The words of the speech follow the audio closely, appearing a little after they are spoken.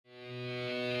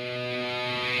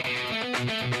My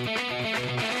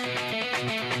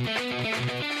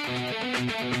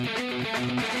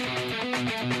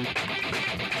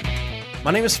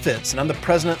name is Fitz, and I'm the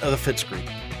president of the Fitz Group.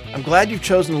 I'm glad you've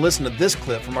chosen to listen to this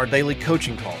clip from our daily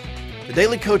coaching call. The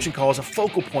daily coaching call is a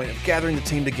focal point of gathering the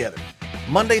team together.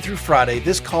 Monday through Friday,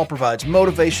 this call provides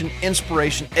motivation,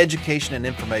 inspiration, education, and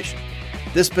information.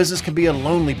 This business can be a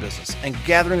lonely business, and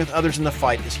gathering with others in the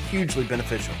fight is hugely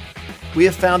beneficial. We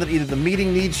have found that either the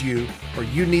meeting needs you or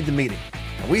you need the meeting,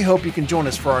 and we hope you can join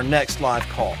us for our next live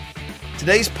call.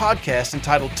 Today's podcast,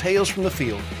 entitled Tales from the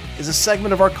Field, is a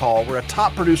segment of our call where a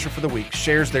top producer for the week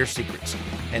shares their secrets.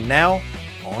 And now,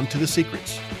 on to the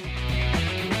secrets.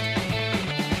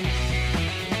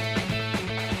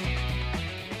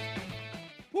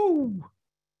 Woo!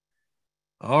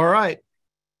 All right.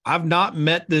 I've not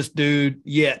met this dude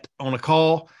yet on a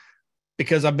call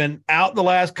because I've been out the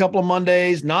last couple of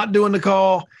Mondays, not doing the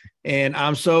call, and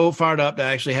I'm so fired up to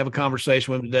actually have a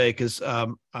conversation with him today because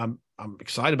I'm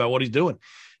excited about what he's doing.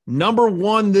 Number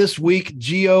one this week,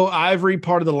 Geo Ivory,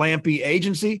 part of the Lampy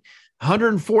Agency,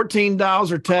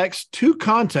 $114 text, 2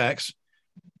 contacts.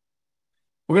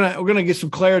 We're gonna get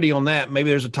some clarity on that. Maybe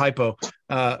there's a typo,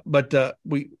 but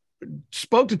we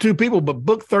spoke to 2 people, but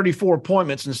booked 34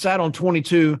 appointments and sat on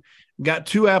 22. Got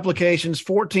 2 applications,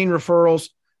 14 referrals.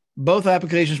 Both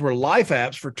applications were life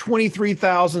apps for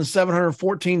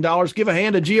 $23,714. Give a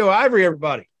hand to Geo Ivory,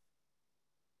 everybody.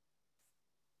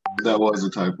 That was a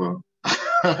typo.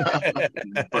 But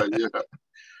yeah,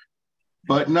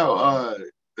 but no,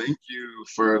 thank you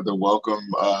for the welcome.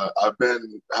 I've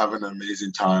been having an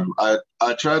amazing time. I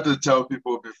tried to tell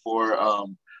people before,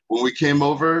 when we came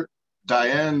over,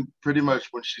 Diane, pretty much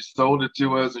when she sold it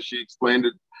to us and she explained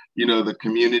it, the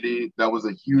community, that was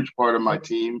a huge part of my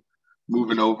team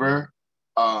moving over.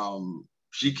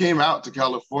 She came out to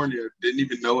California, didn't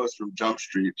even know us from Jump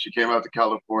Street. She came out to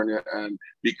California, and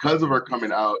because of her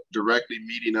coming out, directly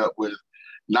meeting up with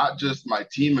not just my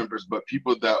team members, but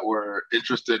people that were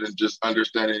interested in just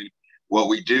understanding what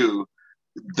we do,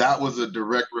 that was a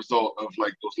direct result of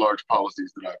like those large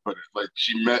policies that I put in. Like,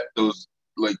 she met those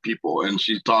like people and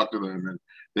she talked to them and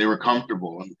they were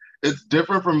comfortable. And it's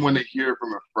different from when they hear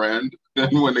from a friend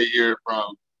than when they hear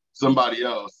from somebody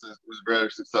else who's very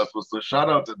successful. So shout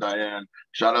out to Diane,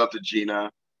 shout out to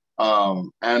Gina.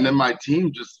 And then my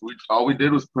team, all we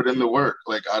did was put in the work.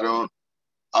 Like, I don't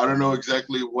know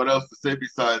exactly what else to say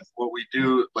besides what we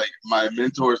do. Like, my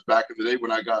mentors back in the day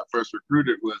when I got first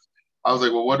recruited I was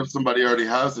like, well, what if somebody already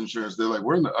has insurance? They're like,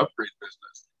 we're in the upgrade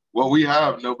business. What we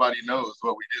have, nobody knows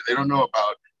what we do. They don't know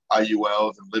about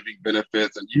IULs and living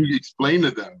benefits. And you explain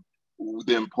to them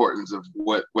the importance of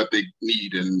what they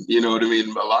need. And you know what I mean?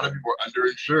 A lot of people are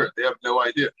underinsured. They have no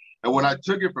idea. And when I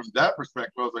took it from that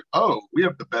perspective, I was like, oh, we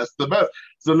have the best of the best.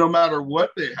 So no matter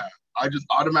what they have, I just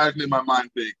automatically in my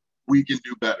mind think we can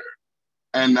do better.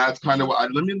 And that's kind of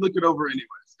what let me look it over anyways.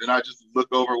 And I just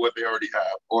look over what they already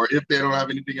have. Or if they don't have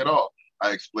anything at all,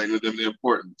 I explain to them the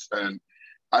importance. And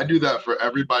I do that for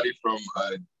everybody from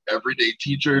an everyday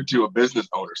teacher to a business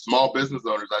owner, small business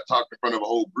owners. I talked in front of a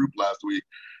whole group last week.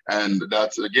 And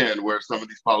that's, again, where some of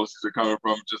these policies are coming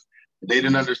from. Just they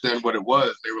didn't understand what it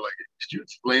was. They were like, did you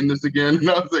explain this again? And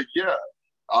I was like, yeah,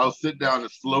 I'll sit down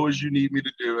as slow as you need me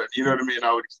to do it. You know what I mean?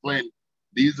 I would explain,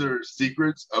 these are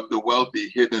secrets of the wealthy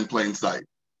hidden in plain sight.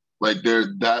 Like,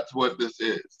 that's what this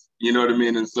is. You know what I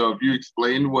mean? And so if you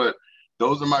explain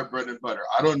those are my bread and butter.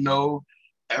 I don't know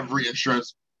every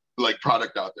insurance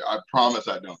product out there. I promise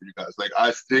I don't, you guys. Like, I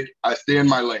stay in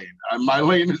my lane. My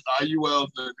lane is IULs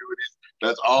and annuities.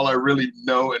 That's all I really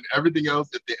know. And everything else,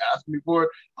 if they ask me for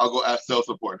it, I'll go ask sales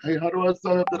support. Hey, how do I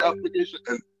sign up that application?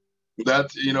 And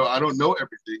that's, I don't know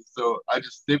everything. So I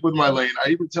just stick with my lane. I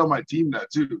even tell my team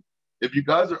that too. If you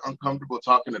guys are uncomfortable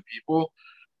talking to people,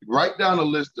 write down a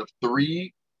list of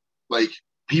 3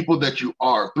 people that you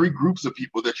are, 3 groups of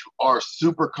people that you are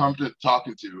super confident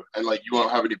talking to and you won't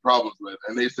have any problems with.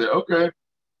 And they say, okay,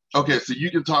 so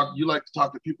you like to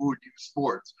talk to people who do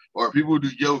sports or people who do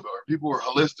yoga or people who are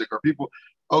holistic or people.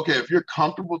 Okay, if you're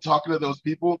comfortable talking to those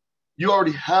people, you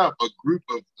already have a group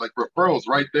of referrals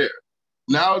right there.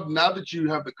 Now that you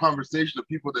have the conversation of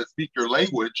people that speak your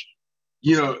language,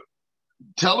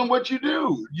 tell them what you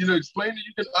do, explain that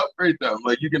you can upgrade them.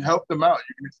 You can help them out.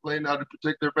 You can explain how to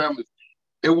protect their families.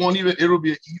 It'll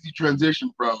be an easy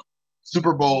transition from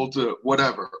Super Bowl to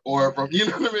whatever, or from, what I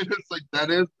mean?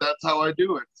 It's that's how I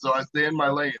do it. So I stay in my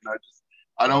lane.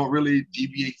 I don't really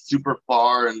deviate super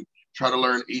far and try to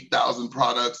learn 8,000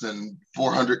 products and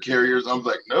 400 carriers. I'm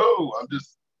like, no, I'm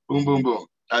just boom, boom, boom.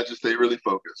 I just stay really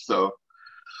focused. So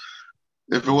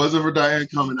if it wasn't for Diane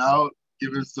coming out,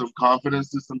 given some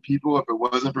confidence to some people. If it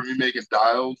wasn't for me making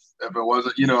dials, if it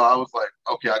wasn't, I was like,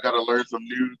 okay, I got to learn some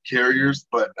new carriers,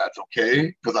 but that's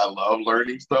okay because I love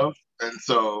learning stuff. And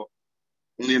so,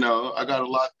 I got a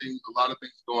lot of things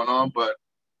going on, but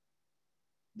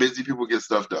busy people get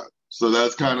stuff done. So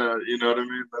that's kind of, you know what I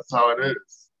mean? That's how it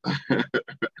is.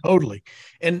 Totally.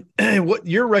 And what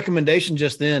your recommendation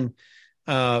just then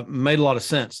made a lot of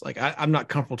sense. Like I'm not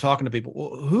comfortable talking to people.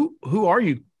 Well, who are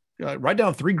you? Write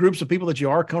down 3 groups of people that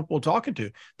you are comfortable talking to.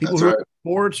 People That's who right. are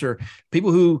sports, or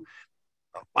people who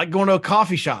like going to a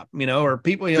coffee shop, or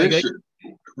people,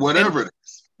 whatever it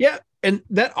is. Yeah. And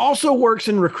that also works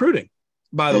in recruiting,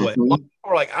 by the way. Mm-hmm.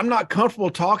 Or like, I'm not comfortable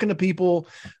talking to people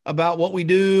about what we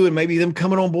do and maybe them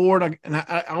coming on board.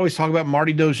 I always talk about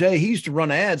Marty Dozier. He used to run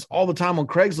ads all the time on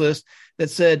Craigslist that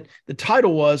said the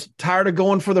title was "Tired of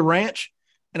Going for the Ranch."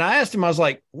 And I asked him, I was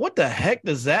like, what the heck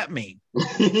does that mean?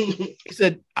 He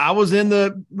said, I was in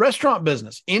the restaurant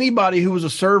business. Anybody who was a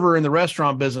server in the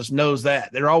restaurant business knows that.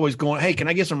 They're always going, hey, can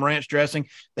I get some ranch dressing?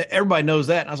 Everybody knows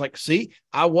that. And I was like, see,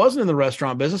 I wasn't in the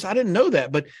restaurant business. I didn't know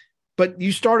that. But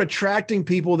you start attracting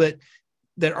people that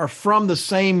are from the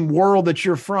same world that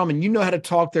you're from, and you know how to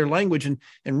talk their language and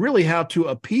really how to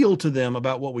appeal to them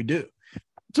about what we do.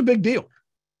 It's a big deal.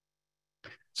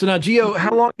 So now, Gio,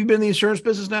 how long have you been in the insurance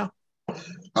business now?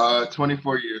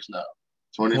 24 years now.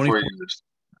 24 years.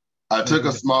 I took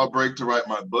a small break to write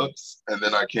my books, and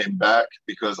then I came back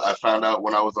because I found out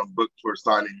when I was on book tour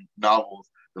signing novels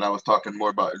that I was talking more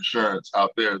about insurance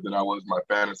out there than I was my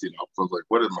fantasy novels. I was like,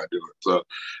 what am I doing? So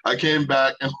I came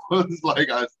back and was like,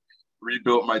 I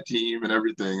rebuilt my team and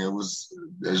everything.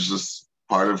 It's just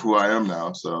part of who I am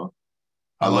now. So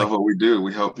I love what we do.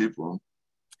 We help people.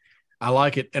 I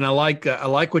like it. And I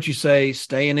like what you say,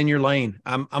 staying in your lane.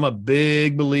 I'm a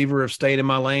big believer of staying in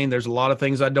my lane. There's a lot of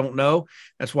things I don't know.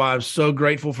 That's why I'm so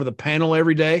grateful for the panel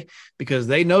every day, because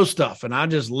they know stuff and I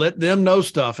just let them know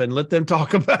stuff and let them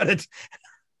talk about it.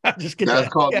 I just get That's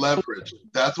called leverage.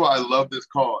 That's why I love this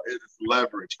call. It is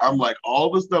leverage. I'm like,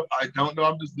 all the stuff I don't know,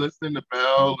 I'm just listening to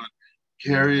Bell and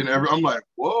Carrie and I'm like,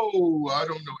 whoa, I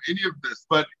don't know any of this.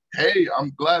 But hey,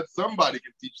 I'm glad somebody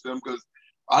can teach them, because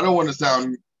I don't want to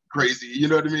sound crazy, you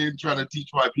know what I mean? Trying to teach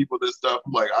my people this stuff.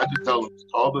 I'm like, I just tell them,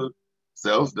 call the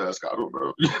sales desk. I don't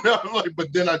know. I'm like,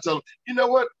 but then I tell them, you know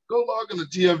what? Go log on the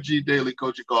TFG daily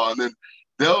coaching call, and then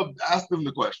they'll ask them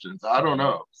the questions. I don't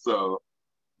know. So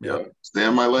yeah, stay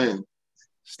in my lane.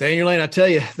 Stay in your lane. I tell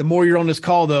you, the more you're on this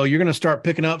call, though, you're going to start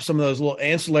picking up some of those little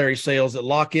ancillary sales that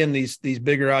lock in these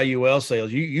bigger IUL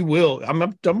sales. You will.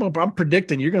 I'm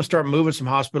predicting you're going to start moving some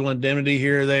hospital indemnity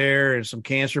here or there and some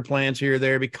cancer plans here or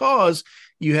there, because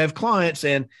you have clients.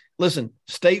 And listen,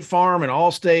 State Farm and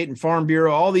Allstate and Farm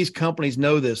Bureau, all these companies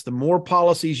know this. The more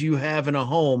policies you have in a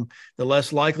home, the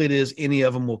less likely it is any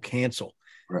of them will cancel.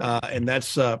 Right. And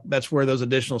that's where those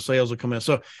additional sales will come in.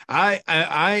 So I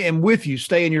am with you.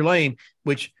 Stay in your lane,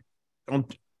 which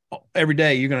every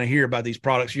day you're going to hear about these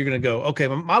products. You're going to go, okay,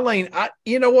 my lane,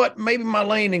 you know what? Maybe my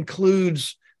lane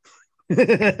includes some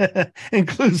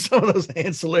of those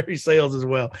ancillary sales as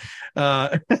well.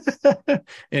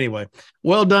 Anyway,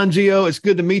 well done, Gio. It's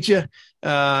good to meet you.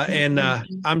 And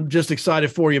I'm just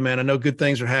excited for you, man. I know good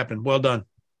things are happening. Well done.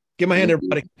 Give my hand,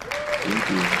 everybody. Thank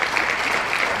you.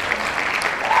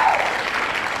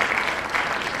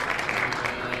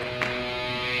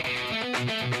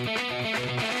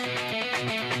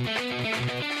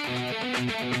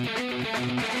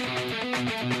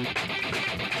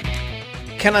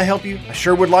 Can I help you? I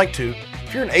sure would like to.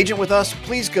 If you're an agent with us,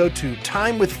 please go to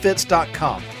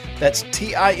timewithfitz.com. That's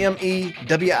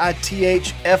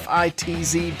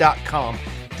TIMEWITHFITZ.com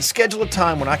to schedule a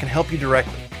time when I can help you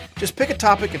directly. Just pick a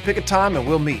topic and pick a time and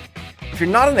we'll meet. If you're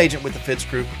not an agent with the Fitz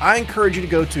Group, I encourage you to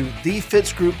go to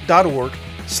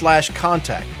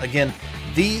thefitzgroup.org/contact. Again,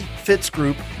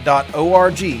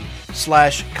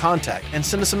 thefitzgroup.org/contact, and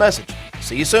send us a message.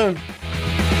 See you soon.